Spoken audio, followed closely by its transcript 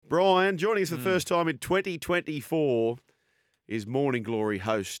Brian, joining us for the first time in 2024 is Morning Glory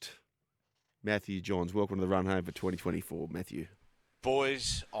host Matthew Johns. Welcome to the run home for 2024, Matthew.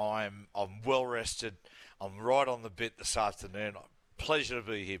 Boys, I'm well rested. I'm right on the bit this afternoon. Pleasure to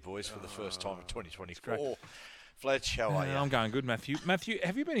be here, boys, for the first time in 2024. Fletch, how are you? I'm going good, Matthew. Matthew,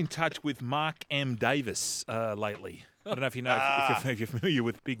 have you been in touch with Mark M. Davis lately? I don't know if you know if you're familiar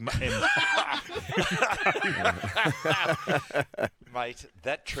with Big M. Mate,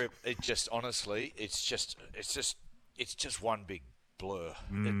 that trip, it's just one big blur.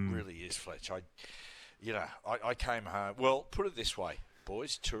 It really is, Fletch. I came home. Well, put it this way,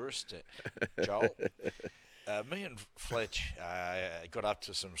 boys, tourist Joel. Me and Fletch got up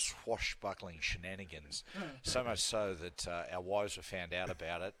to some swashbuckling shenanigans, so much so that our wives were found out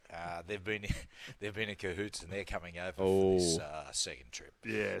about it. They've been in cahoots, and they're coming over for this second trip.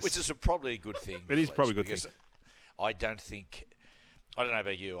 Yes, which is probably a good thing. It is Fletch, probably a good thing. I don't know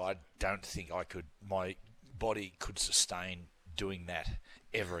about you. I don't think my body could sustain doing that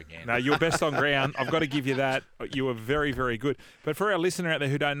ever again. No, you're best on ground. I've got to give you that. You were very, very good. But for our listener out there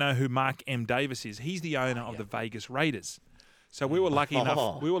who don't know who Mark M. Davis is, he's the owner of the Vegas Raiders. So we were lucky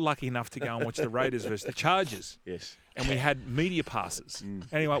enough. We were lucky enough to go and watch the Raiders versus the Chargers. Yes. And we had media passes.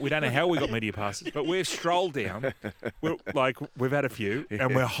 Anyway, we don't know how we got media passes, but we've strolled down. We've had a few,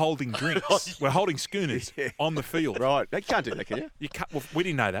 and we're holding drinks. We're holding schooners on the field. Right. They can't do that, can you? You can't. Well, we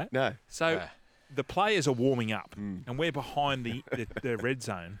didn't know that. No. So. The players are warming up, and we're behind the red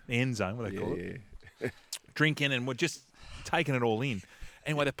zone, the end zone, what they call it, drinking, and we're just taking it all in.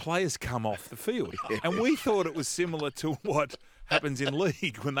 Anyway, the players come off the field, and we thought it was similar to what happens in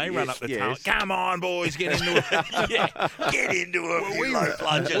league when they run up the tunnel. Come on, boys, get into it. Get into it, you low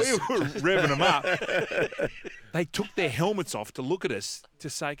plungers. We were revving them up. They took their helmets off to look at us to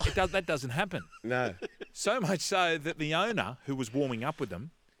say, that doesn't happen. No. So much so that the owner, who was warming up with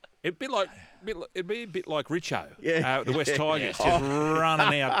them, it'd be a bit like Richo, the West Tigers, just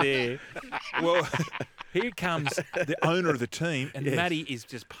running out there. Well, here comes the owner of the team, and Matty is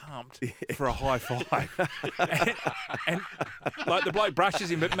just pumped for a high five. and like the bloke brushes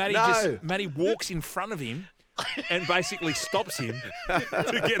him, but Matty walks in front of him and basically stops him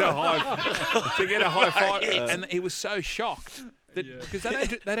to get a high five. And he was so shocked. Because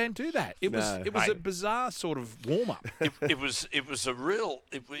they don't do that. It was a bizarre sort of warm up. It was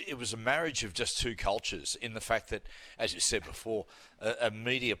a marriage of just two cultures in the fact that, as you said before, a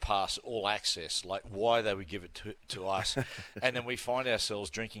media pass, all access, like why they would give it to us, and then we find ourselves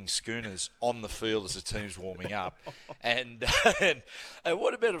drinking schooners on the field as the team's warming up, and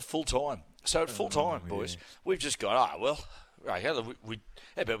what about at full time? So at full time, boys, we've just got right, how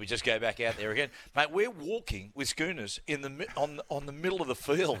about we just go back out there again, mate? We're walking with schooners on the middle of the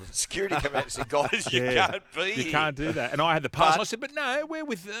field. Security came out and said, "Guys, you can't be here. You can't do that." And I had the pass. And I said, "But no, we're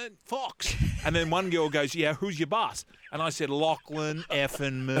with Fox." And then one girl goes, "Yeah, who's your boss?" And I said, "Lachlan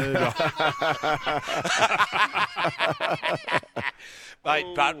effing Murdoch." Mate,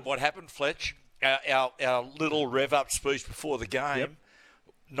 but what happened, Fletch? Our little rev up speech before the game. Yep.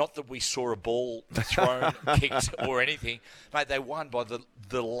 Not that we saw a ball thrown, kicked, or anything. Mate, they won by the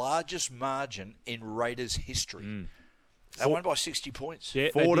largest margin in Raiders history. They won by 60 points.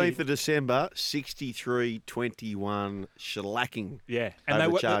 Yeah, 14th of December, 63-21 shellacking. Yeah,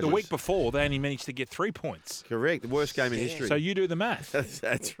 and the week before, they only managed to get 3 points. Correct, the worst game in history. So you do the math.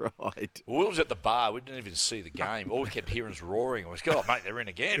 That's right. Well, we was at the bar. We didn't even see the game. All we kept hearing was roaring. I was going, mate, they're in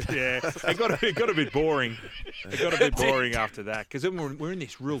again. Yeah, it got a bit boring. It got a bit boring after that because then we're in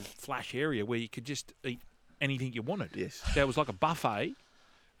this real flash area where you could just eat anything you wanted. Yes. So it was like a buffet.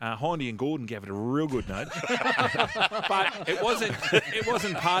 Hindy and Gordon gave it a real good note, but it wasn't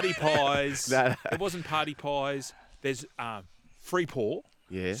party pies. No. It wasn't party pies. There's free pour.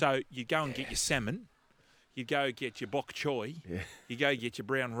 Yeah. So you go and get your salmon, you go get your bok choy, you go get your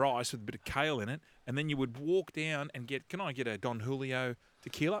brown rice with a bit of kale in it, and then you would walk down and get. Can I get a Don Julio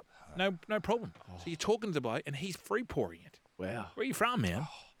tequila? No problem. So you're talking to the bloke, and he's free pouring it. Wow. Where are you from, man?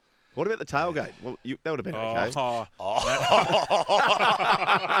 What about the tailgate? Well, that would have been okay.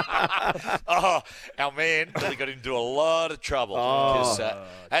 Our man really got into a lot of trouble because,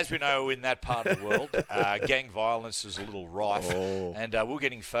 as we know, in that part of the world, gang violence is a little rife, and we're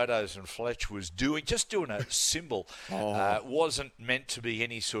getting photos, and Fletch was doing a symbol. Wasn't meant to be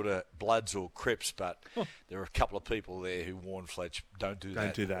any sort of Bloods or Crips, but there were a couple of people there who warned Fletch, "Don't do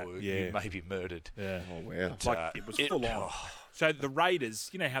that. Or you may be murdered." Yeah. Oh wow. It was full on. So the Raiders,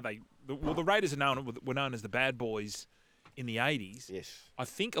 you know how the Raiders were known as the bad boys in the 80s. Yes. I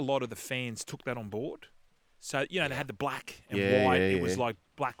think a lot of the fans took that on board. So, they had the black and Yeah, white. yeah, It was yeah. like,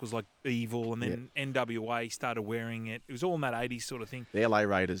 black was like evil, and then NWA started wearing it. It was all in that 80s sort of thing. The LA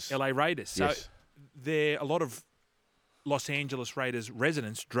Raiders. LA Raiders. So Yes. a lot of Los Angeles Raiders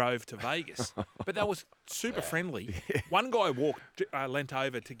residents drove to Vegas, but they was super friendly. One guy leant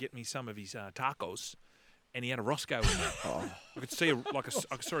over to get me some of his tacos, and he had a Roscoe in there. I could see I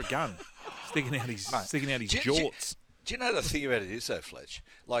saw a gun sticking out his jorts. Do you know the thing about it is though, Fletch?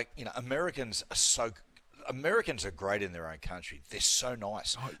 Like, Americans are great in their own country. They're so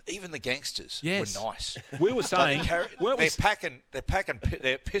nice. Even the gangsters were nice. We were saying they're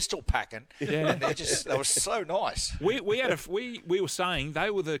pistol packing. Yeah. And they were so nice. We were saying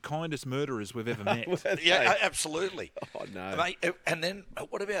they were the kindest murderers we've ever met. Yeah, absolutely. Oh, no. Mate, and then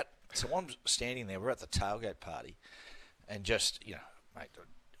what about? So I'm standing there. We're at the tailgate party, and just mate.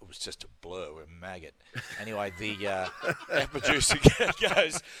 It was just a blur. We're a maggot. Anyway, our producer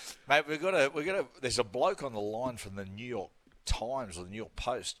goes, mate, we got to. There's a bloke on the line from the New York Times or the New York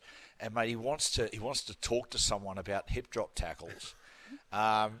Post, and mate, he wants to talk to someone about hip drop tackles.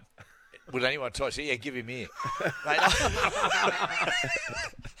 Would anyone talk? So, yeah, give him here, mate.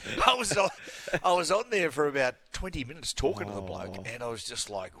 I was on there for about 20 minutes talking to the bloke, and I was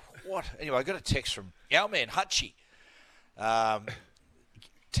just like, what? Anyway, I got a text from our man Hutchie.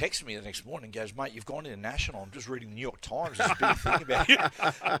 Texted me the next morning and goes, mate, you've gone international. I'm just reading the New York Times. There's a big thing about you.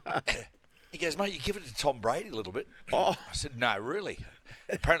 He goes, mate, you give it to Tom Brady a little bit. I said, no, really?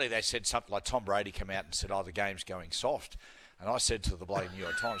 Apparently they said something like Tom Brady came out and said, the game's going soft. And I said to the bloke in New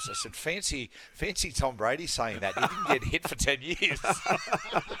York Times, I said, fancy Tom Brady saying that. He didn't get hit for 10 years.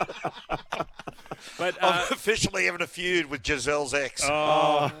 But I'm officially having a feud with Giselle's ex.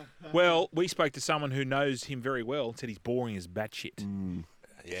 Well, we spoke to someone who knows him very well and said he's boring as batshit.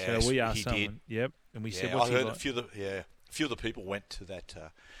 Yeah, so we asked he someone. did. Yep, and we said, I "What's he heard like?" a few of the people went to that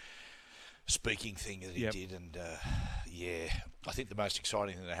speaking thing that he did, and I think the most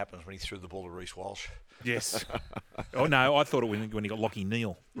exciting thing that happened was when he threw the ball to Reece Walsh. Yes. Oh no, I thought it when he got Lockie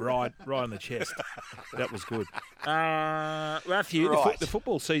Neal right on the chest. That was good. Matthew, Right. the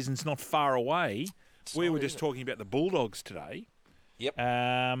football season's not far away. We were just talking about the Bulldogs today. Yep.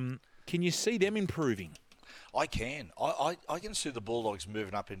 Can you see them improving? I can. I can see the Bulldogs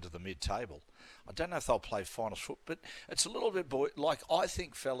moving up into the mid-table. I don't know if they'll play finals foot, but it's a little bit I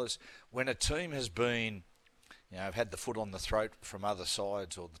think, fellas, when a team has been, have had the foot on the throat from other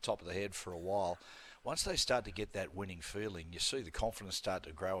sides or the top of the head for a while, once they start to get that winning feeling, you see the confidence start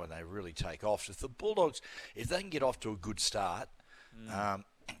to grow and they really take off. So if the Bulldogs, if they can get off to a good start,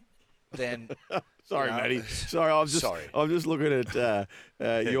 then... Sorry, Matty. Sorry, I'm just looking at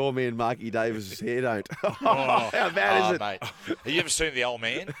your man Marky Davis' hair. Don't. How bad is it, mate? Have you ever seen the old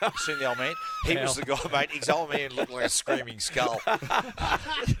man? Seen the old man? He was the guy, mate. His old man looked like a screaming skull. Yeah,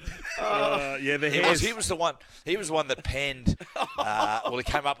 the hair. He was the one. He was the one that penned. He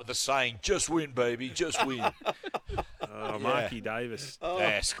came up with the saying, "Just win, baby, just win." Marky Davis.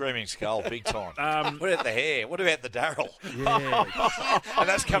 Yeah, screaming skull, big time. What about the hair? What about the Darryl? Yeah. And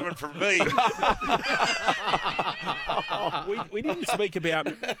that's coming from me. We didn't speak about.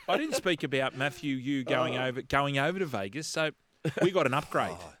 I didn't speak about Matthew. You going over to Vegas. So we got an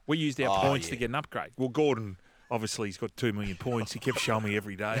upgrade. We used our points to get an upgrade. Well, Gordon. Obviously, he's got 2 million points. He kept showing me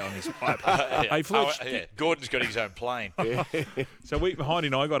every day on his iPad. Hey, Fletch, Gordon's got his own plane. So Hindy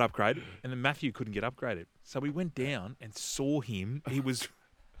and I got upgraded, and then Matthew couldn't get upgraded. So we went down and saw him.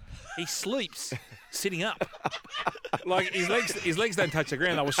 He sleeps sitting up. Like his legs don't touch the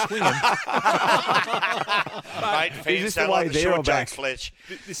ground. I was swinging. Mate, fans don't like the short jokes, Fletch.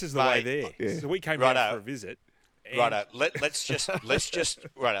 This is the way there. Yeah. So we came down for a visit. Righto, let's just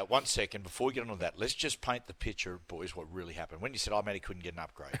righto, 1 second before we get on to that. Let's just paint the picture, boys, what really happened. When you said, Matty couldn't get an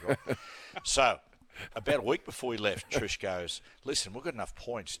upgrade, right? So, about a week before we left, Trish goes, listen, we've got enough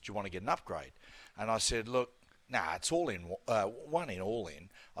points. Do you want to get an upgrade? And I said, look, it's all in, one in, all in.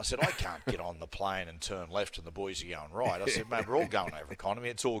 I said, I can't get on the plane and turn left and the boys are going right. I said, mate, we're all going over economy.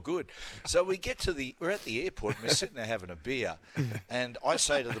 It's all good. So we're at the airport and we're sitting there having a beer. And I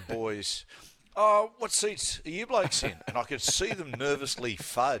say to the boys, oh, what seats are you blokes in? And I could see them nervously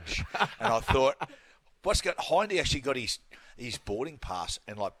fudge. And I thought, Hindy actually got his boarding pass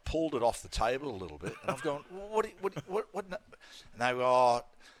and pulled it off the table a little bit. And I've gone, what? And they were,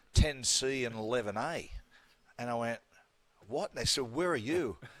 10C and 11A. And I went, what? And they said, where are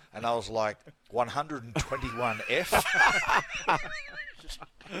you? And I was like, 121F.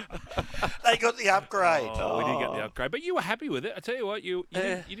 They got the upgrade. Oh, we did get the upgrade, but you were happy with it. I tell you what, you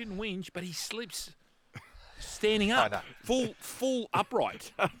didn't whinge, but he sleeps standing up, full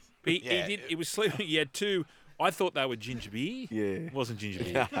upright. He did. He was sleeping. He had two I thought they were ginger beer. Yeah. It wasn't ginger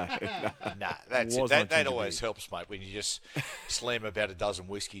beer. Nah, that's Was it. not That ginger always beer. helps, mate, when you just slam about a dozen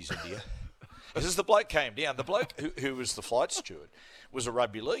whiskies into you. Because the bloke came down. The bloke who was the flight steward was a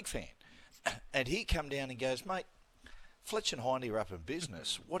rugby league fan. And he come down and goes, mate, Fletch and Hindy are up in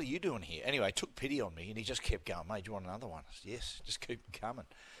business. What are you doing here? Anyway, he took pity on me and he just kept going, mate, do you want another one? I said, yes, just keep them coming.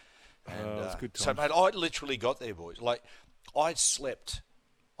 And, it's good so, times. mate, I literally got there, boys. Like, I'd slept,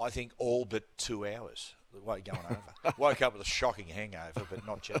 I think, all but 2 hours. The way going over. Woke up with a shocking hangover, but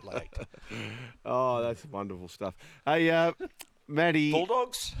not jet lagged. Oh, that's wonderful stuff. Hey, Matty.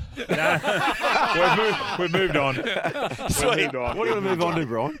 Bulldogs? We've moved on. Sweet. What do you want to move on to,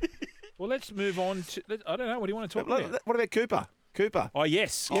 Brian? Well, let's move on to. I don't know. What do you want to talk about? What about Cooper? Cooper. Oh,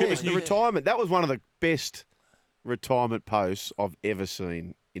 yes. Yeah, Cooper's the new. retirement. That was one of the best retirement posts I've ever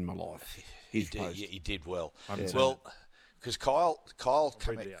seen in my life. His post. He did well. Yeah. Well, because Kyle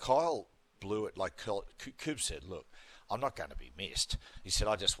read it out. Kyle blew it. Like Coop said, look, I'm not going to be missed. He said,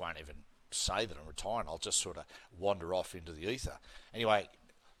 I just won't even say that I'm retiring. I'll just sort of wander off into the ether. Anyway,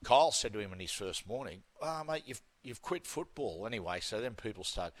 Kyle said to him in his first morning, mate, you've quit football anyway. So then people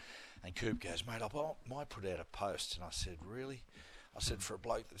start, and Coop goes, mate, I might put out a post. And I said, really? I said, for a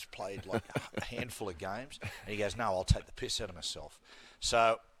bloke that's played like a handful of games? And he goes, no, I'll take the piss out of myself.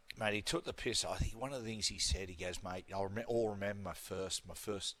 So, mate, he took the piss. I think one of the things he said, he goes, mate, I'll remember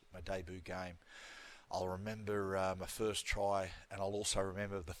my debut game. I'll remember my first try, and I'll also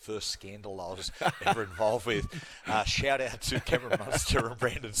remember the first scandal I was ever involved with. Shout out to Cameron Munster and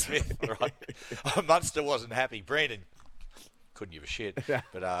Brandon Smith. Right? Munster wasn't happy. Brandon couldn't give a shit.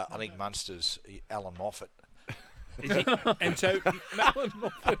 But I think Munster's Alan Moffat. And so,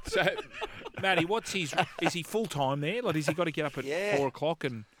 Matty, is he full time there? Like, has he got to get up at 4 o'clock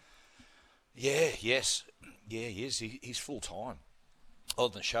and? Yeah, yes. Yeah, he is. He's full time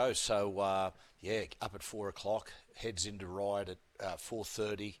on the show. So, up at 4 o'clock, heads into ride at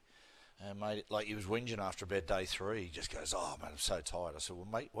 4:30. And, mate, like he was whinging after about day 3. He just goes, oh, man, I'm so tired. I said, well,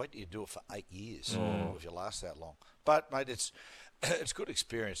 mate, wait till you do it for 8 years if you last that long. But, mate, it's good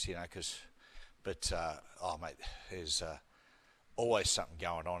experience, you know, But, mate, there's always something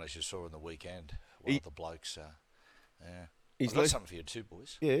going on, as you saw in the weekend. One of the blokes, I've got something for you too,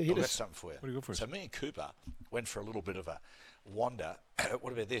 boys. Yeah, I've got something for you. What do you got for us? So me and Cooper went for a little bit of a wander.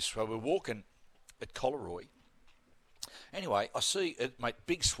 What about this? Well, we're walking at Collaroy. Anyway, I see, mate,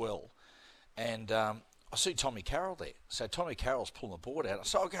 big swell, and I see Tommy Carroll there. So Tommy Carroll's pulling the board out.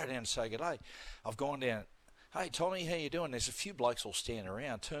 So I'll go down and say good day. I've gone down, hey, Tommy, how you doing? There's a few blokes all standing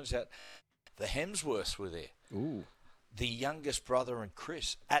around. Turns out the Hemsworths were there. Ooh. The youngest brother and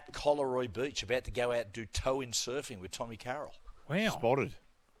Chris at Collaroy Beach, about to go out and do toe-in surfing with Tommy Carroll. Wow. Spotted.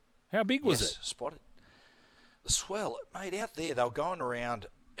 How big was Yes, it? spotted. The swell, mate, out there, they were going around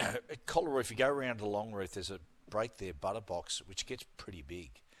at Collaroy. If you go around the Longreef, there's a break there, Butterbox, which gets pretty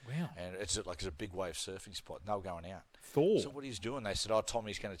big. Wow. And it's a big wave surfing spot. And they were going out. Thor. So what he's doing, they said,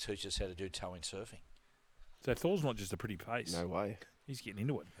 Tommy's going to teach us how to do toe-in surfing. So Thor's not just a pretty face. No way. He's getting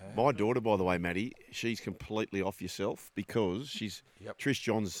into it. My daughter, by the way, Matty, she's completely off yourself because she's Trish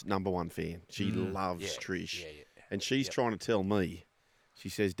John's #1 fan. She loves Trish. Yeah. And she's trying to tell me, she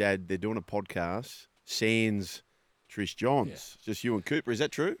says, Dad, they're doing a podcast, sans Trish Johns. Just you and Cooper. Is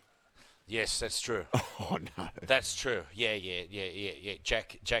that true? Yes, that's true. Oh, no. That's true. Yeah.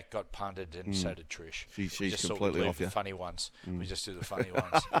 Jack got punted, and so did Trish. She's we just completely sort of off do you. the funny ones. We just do the funny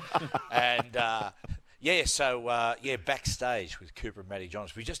ones. And backstage with Cooper and Matty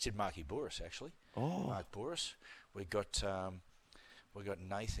Johns. We just did Marky Bouris, actually. Oh. Mark Bouris. We got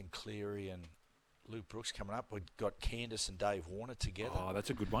Nathan Cleary and Luke Brooks coming up. We've got Candice and Dave Warner together. Oh, that's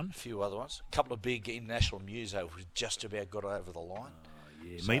a good one. A few other ones. A couple of big international musos who just about got over the line.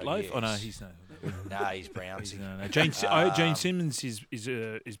 Yeah. So, Meatloaf? yes. Oh, no, he's no. No, he's Brownsy. No. Gene Simmons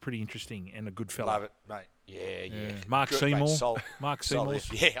is pretty interesting and a good fella. Love it, mate. Yeah. Mark Good, Seymour. mate. Mark Seymour.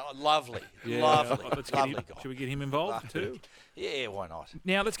 Yeah, lovely. Yeah. Lovely. Let's get Lovely him, guy. should we get him involved too? Yeah, why not?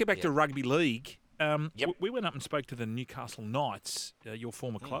 Now, let's get back to rugby league. Yep. We went up and spoke to the Newcastle Knights, your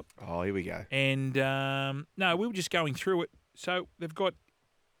former club. Oh, here we go. And, we were just going through it. So they've got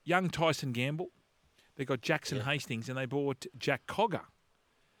young Tyson Gamble. They've got Jackson Hastings, and they bought Jack Cogger.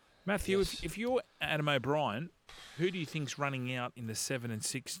 Matthew, if you're Adam O'Brien, who do you think's running out in the 7 and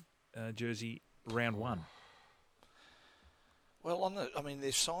 6 jersey round 1? Well,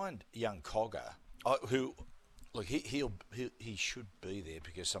 they've signed young Cogger, who, look, he should be there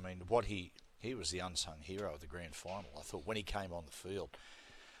because he was the unsung hero of the grand final. I thought when he came on the field,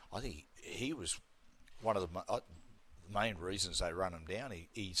 I think he was one of the main reasons they run him down.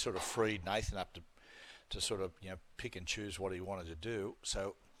 He sort of freed Nathan up to sort of pick and choose what he wanted to do.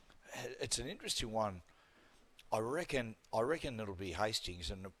 So it's an interesting one I reckon it'll be Hastings,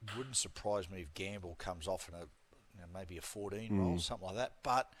 and it wouldn't surprise me if Gamble comes off in maybe a 14 roll, something like that.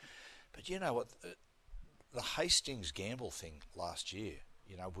 But you know what, the Hastings Gamble thing last year,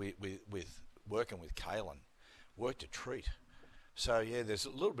 with working with Kalen, worked a treat. So yeah, there's a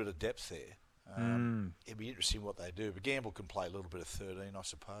little bit of depth there. It'd be interesting what they do. But Gamble can play a little bit of 13, I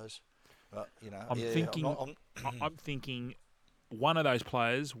suppose. But, I'm thinking one of those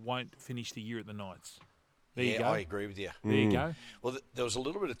players won't finish the year at the Knights. There you go. I agree with you. There you go. Well, there was a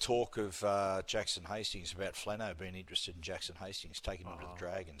little bit of talk of Jackson Hastings, about Flano being interested in Jackson Hastings, taking him to the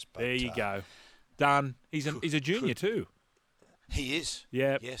Dragons. But, there you go. Done. He's a junior too. He is.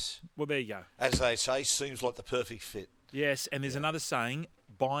 Yeah. Yes. Well, there you go. As they say, seems like the perfect fit. Yes, and there's another saying,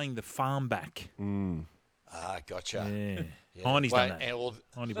 buying the farm back. Gotcha. Yeah. Yeah. Hiney's done that.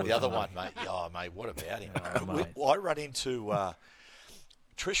 And the other one, mate. Oh, mate, what about him? mate. I ran into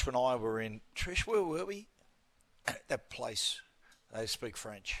Trish when I were in... Trish, where were we? That place. They speak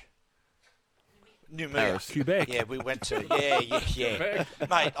French. Paris. Quebec. Yeah, we went to... Yeah.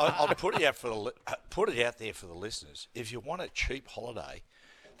 Mate, I'll put it out there for the listeners. If you want a cheap holiday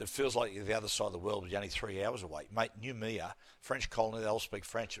that feels like you're the other side of the world, but you're only 3 hours away, mate, Noumea, French colony, they all speak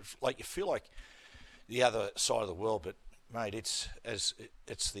French. Like, you feel like the other side of the world, but... Mate, it's as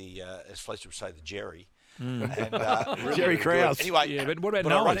Fletcher would say, the Jerry. And, really, Jerry really Krause. good. Anyway, Yeah, but what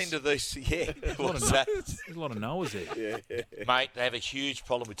about I run Noahs? into these. Yeah, There's a lot of Noahs there. mate, they have a huge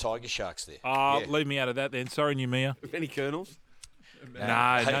problem with tiger sharks there. Oh, leave me out of that then. Sorry, Noumea. Any colonels?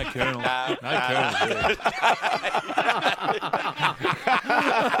 No colonel. No colonel.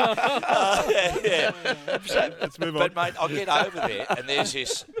 Let's move on. But mate, I'll get over there, and there's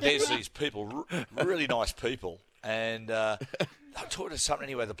these people, really nice people, and I'm talking to something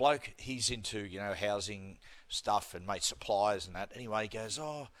anyway. The bloke, he's into housing stuff and suppliers and that. Anyway, he goes,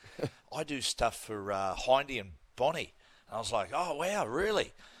 "Oh, I do stuff for Hindy and Bonnie," and I was like, "Oh wow,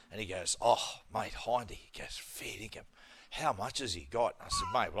 really?" And he goes, "Oh, mate, Hindy," he goes, "fair dinkum. How much has he got?" I said,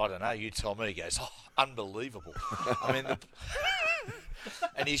 "Mate, well, I don't know. You tell me." He goes, "Oh, unbelievable." I mean,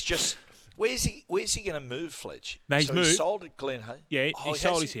 and he's just, where's he going to move, Fletch? No, he's moved. He sold at Glen Hay. Yeah, he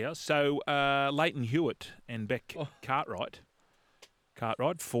sold his house. So Leighton Hewitt and Beck Cartwright,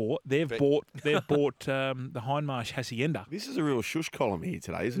 4. They've bought the Hindmarsh Hacienda. This is a real shush column here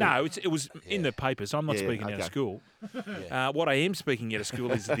today, isn't it? No, it was in the papers. I'm not speaking out of school. What I am speaking out of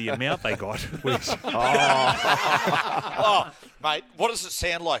school is the amount they got. Oh, mate, what does it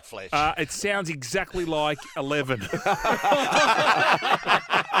sound like, Fletch? It sounds exactly like 11.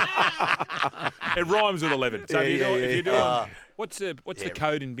 It rhymes with 11. So if you're doing, what's the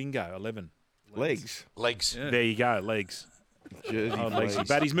code in bingo? 11. Legs. Yeah. There you go, legs. Jersey Legs. fleas.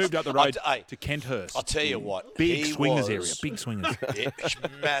 But he's moved up the road to Kenthurst. I'll tell you what. Big he swingers was, area. Big swingers. Yeah,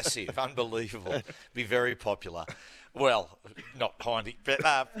 massive, unbelievable. Be very popular. Well, not Hindy.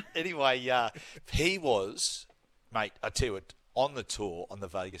 But anyway, he was, mate, I tell you what, on the tour, on the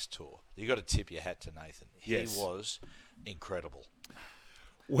Vegas tour, you got to tip your hat to Nathan. He was incredible.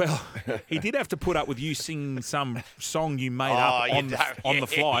 Well, he did have to put up with you singing some song you made up on the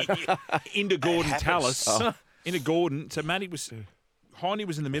flight into Gordon Tallis. Into Gordon. So Hindy was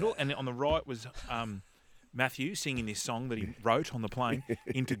in the middle, and on the right was Matthew singing this song that he wrote on the plane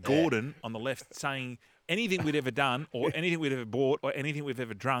into Gordon on the left, saying anything we'd ever done or anything we'd ever bought or anything we've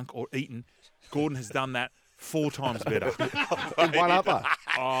ever drunk or eaten, Gordon has done that 4 times better. One upper.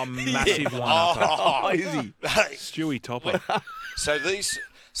 Oh, massive one upper. Easy. Stewie Topper.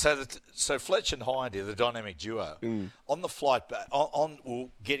 So Fletch and Hindy, the dynamic duo, on the flight back,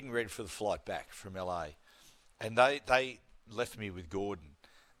 getting ready for the flight back from LA, and they left me with Gordon,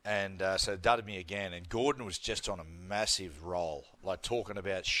 and so dudded me again, and Gordon was just on a massive roll, like talking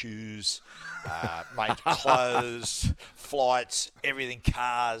about shoes, mate, clothes, flights, everything,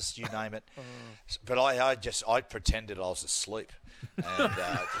 cars, you name it. But I pretended I was asleep. And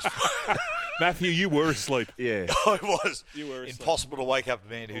Matthew, you were asleep. Yeah. I was. You were asleep. Impossible to wake up a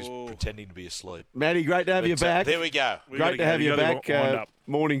man who's pretending to be asleep. Matty, great to have you back. There we go. Great to have you back.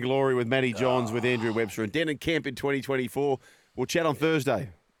 Morning Glory with Matty Johns, with Andrew Webster and Denon Kemp in 2024. We'll chat on Thursday.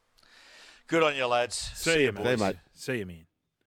 Good on you, lads. See you, boys. mate. See you, man.